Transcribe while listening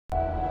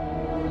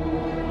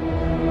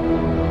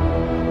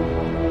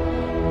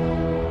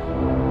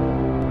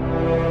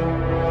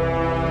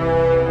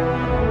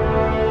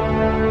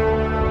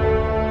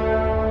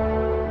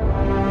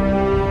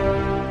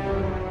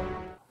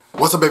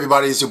What's up,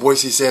 everybody? It's your boy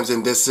C. Sam's,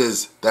 and this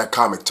is That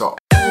Comic Talk.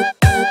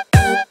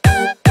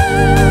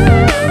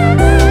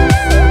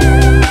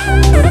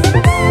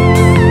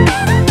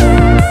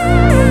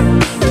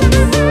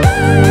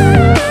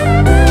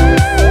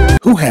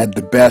 Who had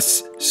the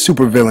best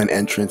supervillain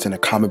entrance in a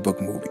comic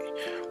book movie?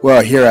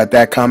 Well, here at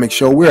That Comic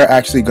Show, we're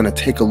actually going to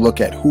take a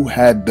look at who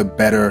had the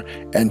better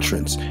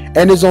entrance.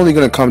 And it's only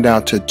going to come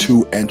down to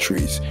two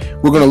entries.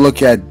 We're going to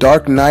look at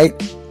Dark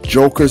Knight,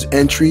 Joker's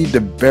entry, the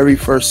very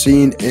first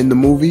scene in the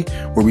movie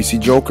where we see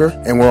Joker,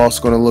 and we're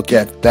also going to look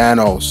at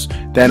Thanos.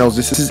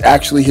 This is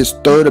actually his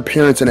third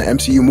appearance in an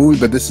MCU movie,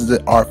 but this is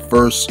our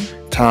first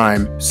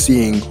time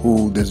seeing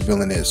who this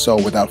villain is. So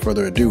without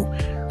further ado,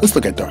 let's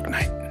look at Dark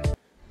Knight.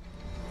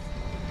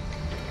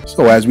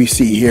 So as we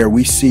see here,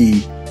 we see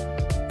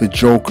the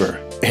Joker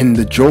in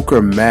the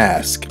Joker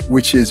mask,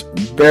 which is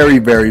very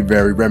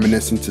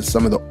reminiscent to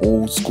some of the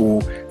old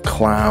school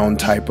clown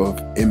type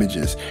of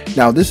images.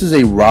 Now this is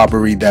a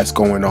robbery that's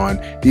going on.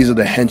 These are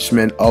the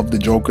henchmen of the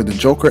Joker. The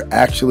Joker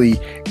actually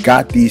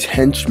got these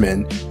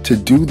henchmen to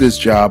do this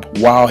job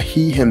while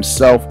he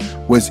himself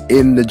was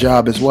in the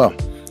job as well.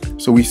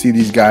 So we see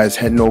these guys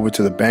heading over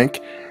to the bank.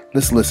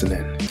 Let's listen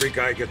in. Every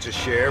guy gets a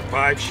share.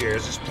 5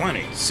 shares is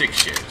plenty. 6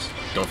 shares.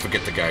 Don't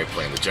forget the guy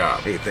playing the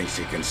job. He thinks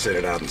he can sit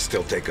it out and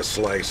still take a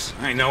slice.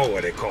 I know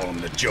why they call him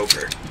the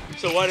Joker.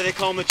 So why do they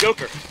call him the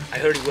Joker? I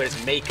heard he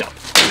wears makeup.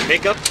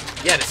 Makeup?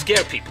 Yeah, to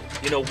scare people.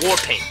 You know, war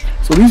paint.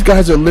 So these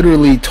guys are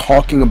literally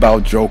talking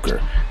about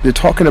Joker. They're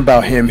talking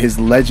about him, his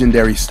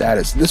legendary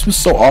status. This was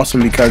so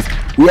awesome because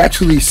we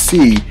actually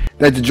see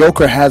that the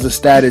Joker has a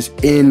status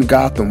in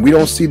Gotham. We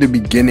don't see the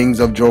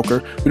beginnings of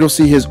Joker. We don't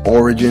see his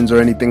origins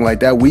or anything like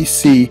that. We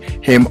see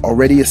him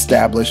already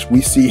established. We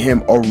see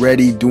him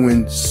already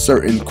doing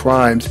certain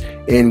crimes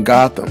in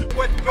Gotham.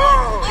 What's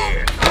wrong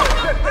here?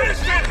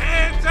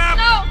 Hands up!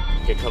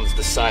 No! Here comes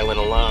the silent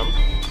alarm.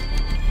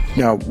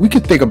 Now, we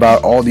could think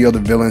about all the other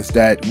villains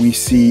that we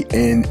see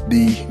in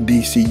the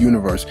DC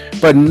universe,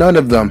 but none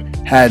of them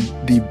had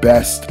the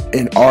best,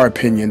 in our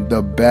opinion,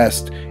 the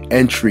best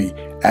entry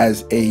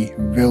as a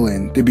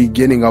villain, the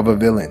beginning of a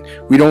villain.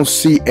 We don't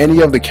see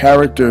any of the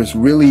characters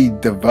really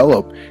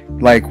develop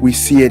like we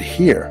see it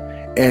here.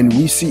 And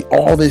we see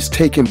all this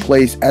taking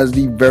place as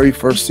the very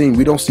first scene.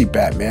 We don't see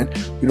Batman,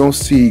 we don't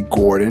see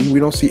Gordon,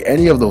 we don't see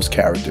any of those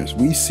characters.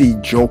 We see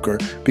Joker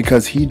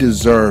because he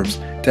deserves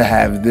to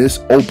have this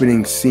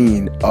opening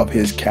scene of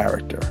his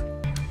character.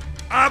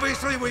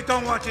 Obviously, we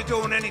don't want you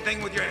doing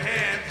anything with your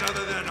hands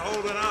other than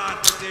holding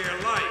on for dear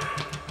life.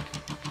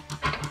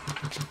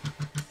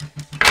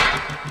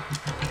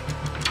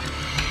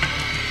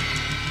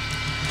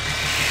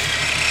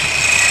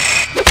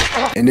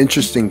 An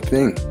interesting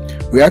thing,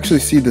 we actually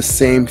see the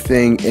same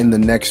thing in the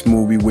next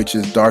movie, which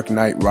is Dark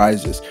Knight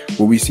Rises,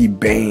 where we see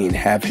Bane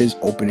have his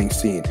opening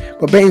scene.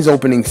 But Bane's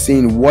opening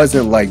scene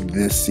wasn't like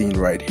this scene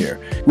right here.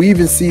 We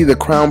even see the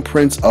Crown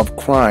Prince of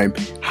Crime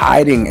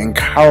hiding and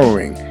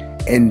cowering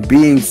and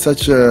being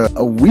such a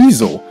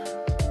weasel.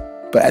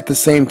 But at the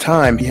same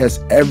time, he has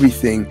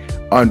everything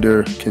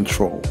under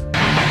control. You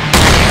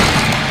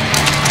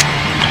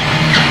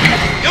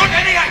have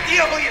any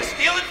idea who you're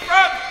stealing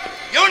from?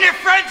 You and your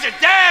friends are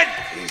dead!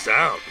 He's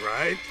out,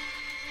 right?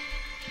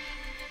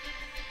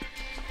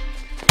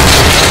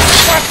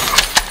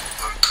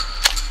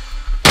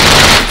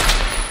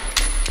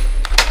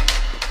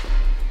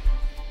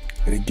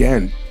 And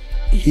again,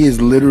 he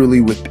is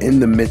literally within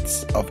the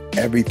midst of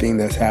everything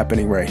that's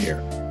happening right here.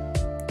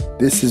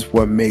 This is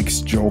what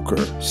makes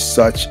Joker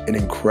such an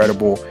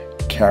incredible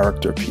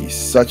character piece,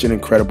 such an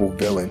incredible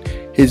villain.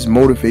 His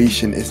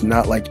motivation is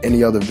not like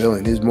any other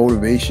villain. His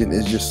motivation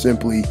is just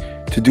simply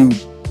to do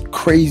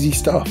crazy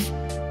stuff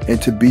and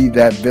to be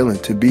that villain,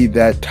 to be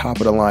that top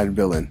of the line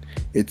villain.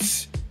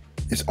 It's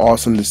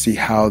awesome to see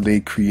how they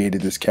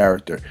created this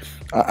character.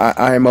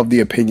 I am of the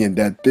opinion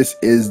that this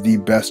is the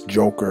best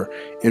Joker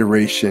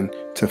iteration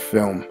to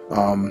film.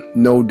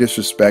 No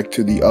disrespect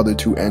to the other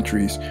 2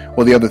 entries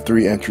or the other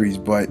 3 entries,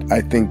 but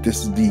I think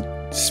this is the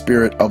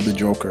spirit of the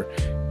Joker.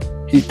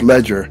 Heath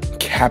Ledger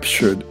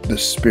captured the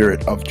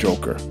spirit of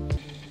Joker.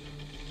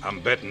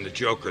 I'm betting the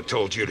Joker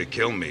told you to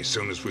kill me as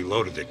soon as we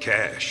loaded the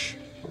cash.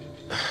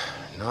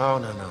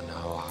 No.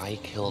 I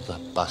killed a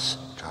bus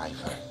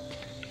driver.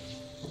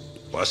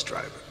 Bus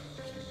driver?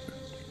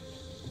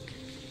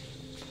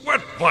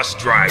 What bus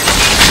driver?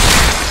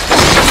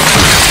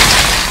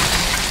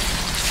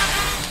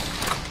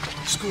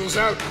 School's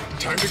out.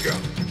 Time to go.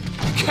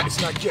 The guy's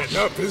not getting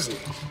up, is he?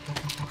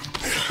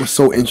 What's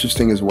so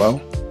interesting as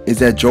well is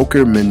that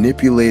Joker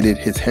manipulated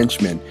his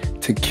henchmen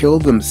to kill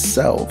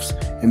themselves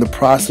in the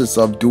process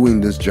of doing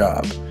this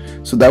job.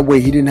 So that way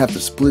he didn't have to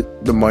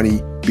split the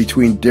money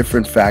between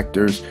different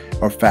factors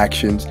or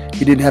factions.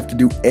 He didn't have to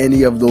do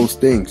any of those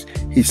things.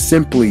 He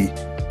simply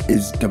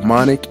is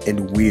demonic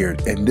and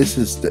weird. And this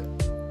is the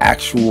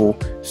actual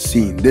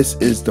scene. This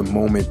is the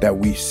moment that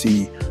we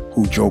see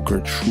who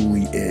Joker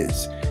truly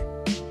is.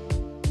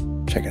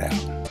 Check it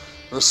out.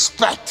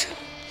 Respect.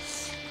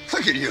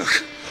 Look at you.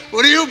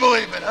 What do you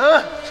believe in,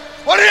 huh?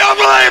 What do you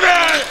believe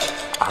in?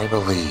 I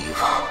believe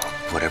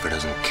whatever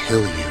doesn't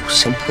kill you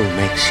simply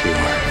makes you a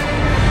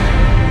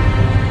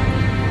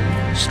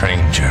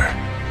stranger.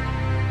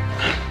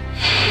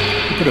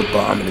 He put a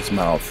bomb in his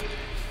mouth,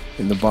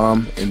 and the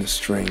bomb and the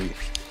string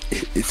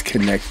is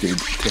connected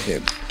to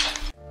him.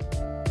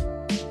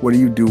 What do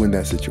you do in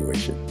that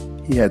situation?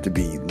 He had to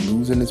be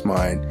losing his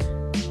mind,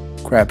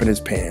 crapping his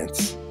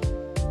pants,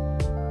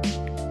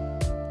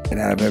 and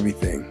out of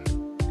everything,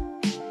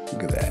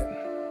 look at that.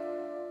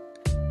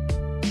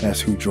 That's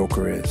who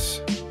Joker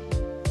is.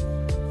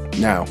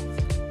 Now,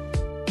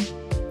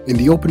 in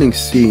the opening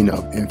scene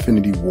of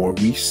Infinity War,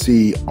 we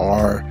see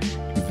our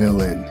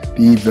villain,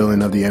 the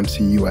villain of the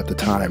MCU at the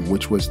time,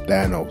 which was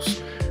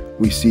Thanos.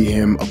 We see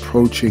him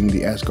approaching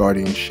the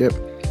Asgardian ship,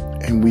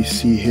 and we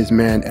see his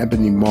man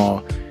Ebony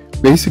Maw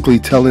basically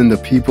telling the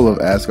people of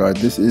Asgard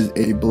this is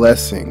a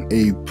blessing,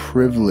 a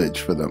privilege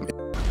for them.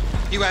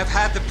 You have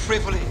had the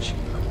privilege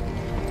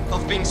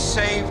of being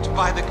saved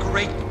by the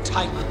great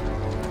Titan.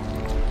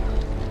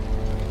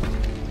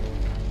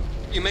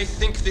 You may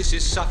think this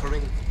is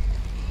suffering.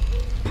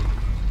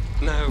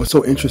 No. What's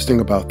so interesting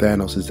about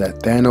Thanos is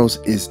that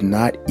Thanos is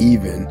not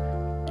even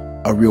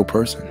a real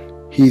person.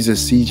 He's a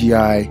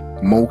CGI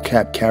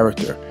mocap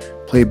character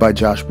played by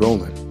Josh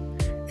Brolin.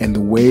 And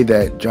the way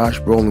that Josh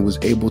Brolin was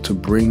able to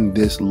bring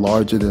this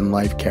larger than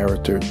life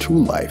character to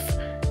life,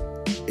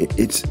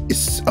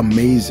 it's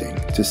amazing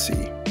to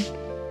see.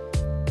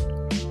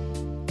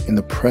 And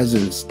the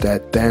presence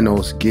that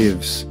Thanos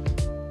gives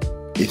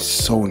is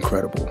so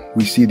incredible.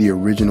 We see the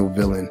original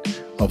villain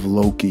of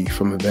Loki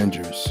from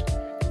Avengers,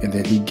 and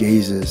then he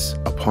gazes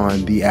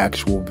upon the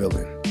actual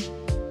villain,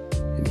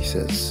 and he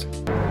says,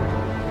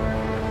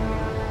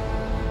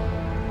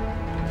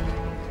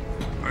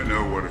 I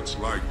know what it's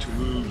like to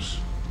lose.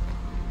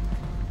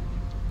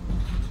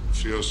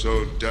 Feel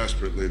so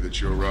desperately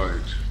that you're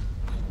right,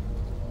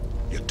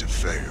 yet to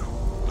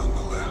fail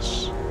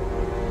nonetheless.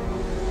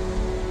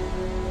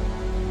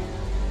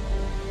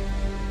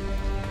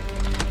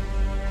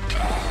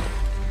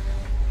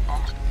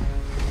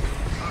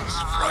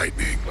 It's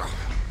frightening.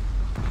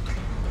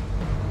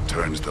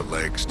 Turns the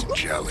legs to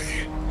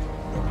jelly.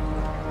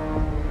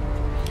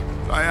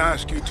 If I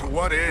ask you to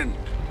what end?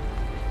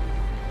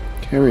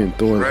 carrying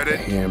Thor like Ready? a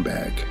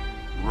handbag.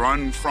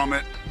 Run from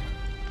it.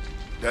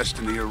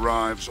 Destiny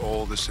arrives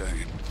all the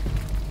same.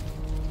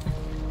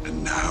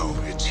 And now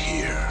it's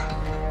here.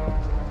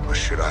 Or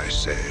should I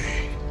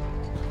say,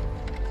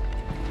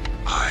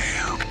 I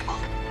am.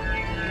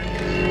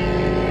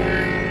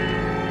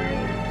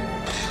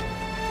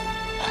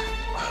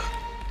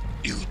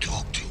 You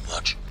talk too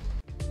much.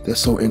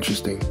 That's so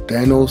interesting.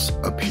 Thanos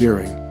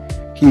appearing,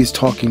 he is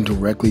talking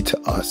directly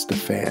to us, the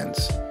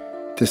fans,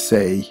 to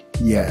say,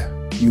 yeah,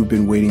 you've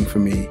been waiting for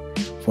me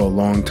for a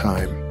long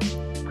time.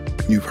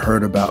 You've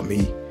heard about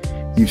me.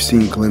 You've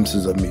seen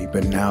glimpses of me,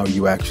 but now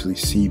you actually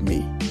see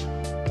me,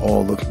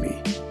 all of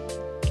me,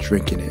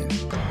 drinking in.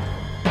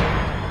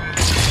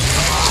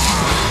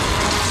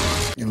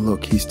 And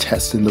look, he's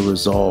testing the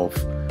resolve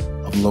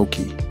of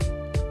Loki.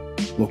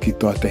 Loki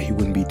thought that he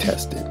wouldn't be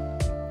tested.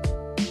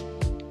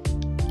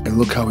 And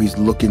look how he's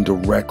looking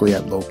directly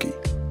at Loki.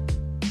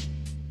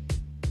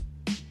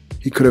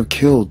 He could have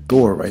killed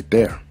Thor right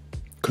there.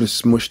 Could have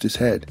smushed his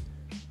head.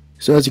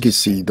 So as you can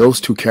see, those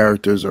two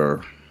characters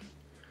are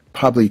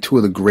probably two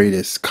of the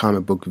greatest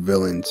comic book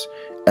villains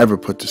ever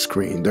put to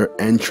screen. Their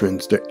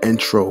entrance, their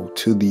intro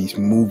to these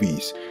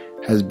movies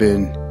has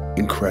been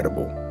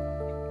incredible.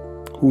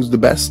 Who's the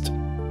best?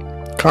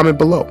 Comment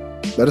below.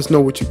 Let us know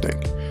what you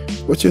think.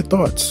 What's your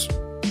thoughts?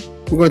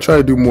 We're going to try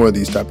to do more of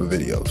these type of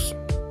videos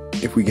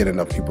if we get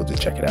enough people to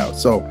check it out.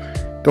 So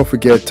don't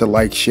forget to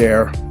like,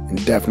 share,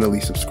 and definitely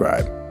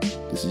subscribe.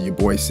 This is your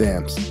boy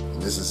Sam's.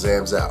 This is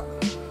Sam's out.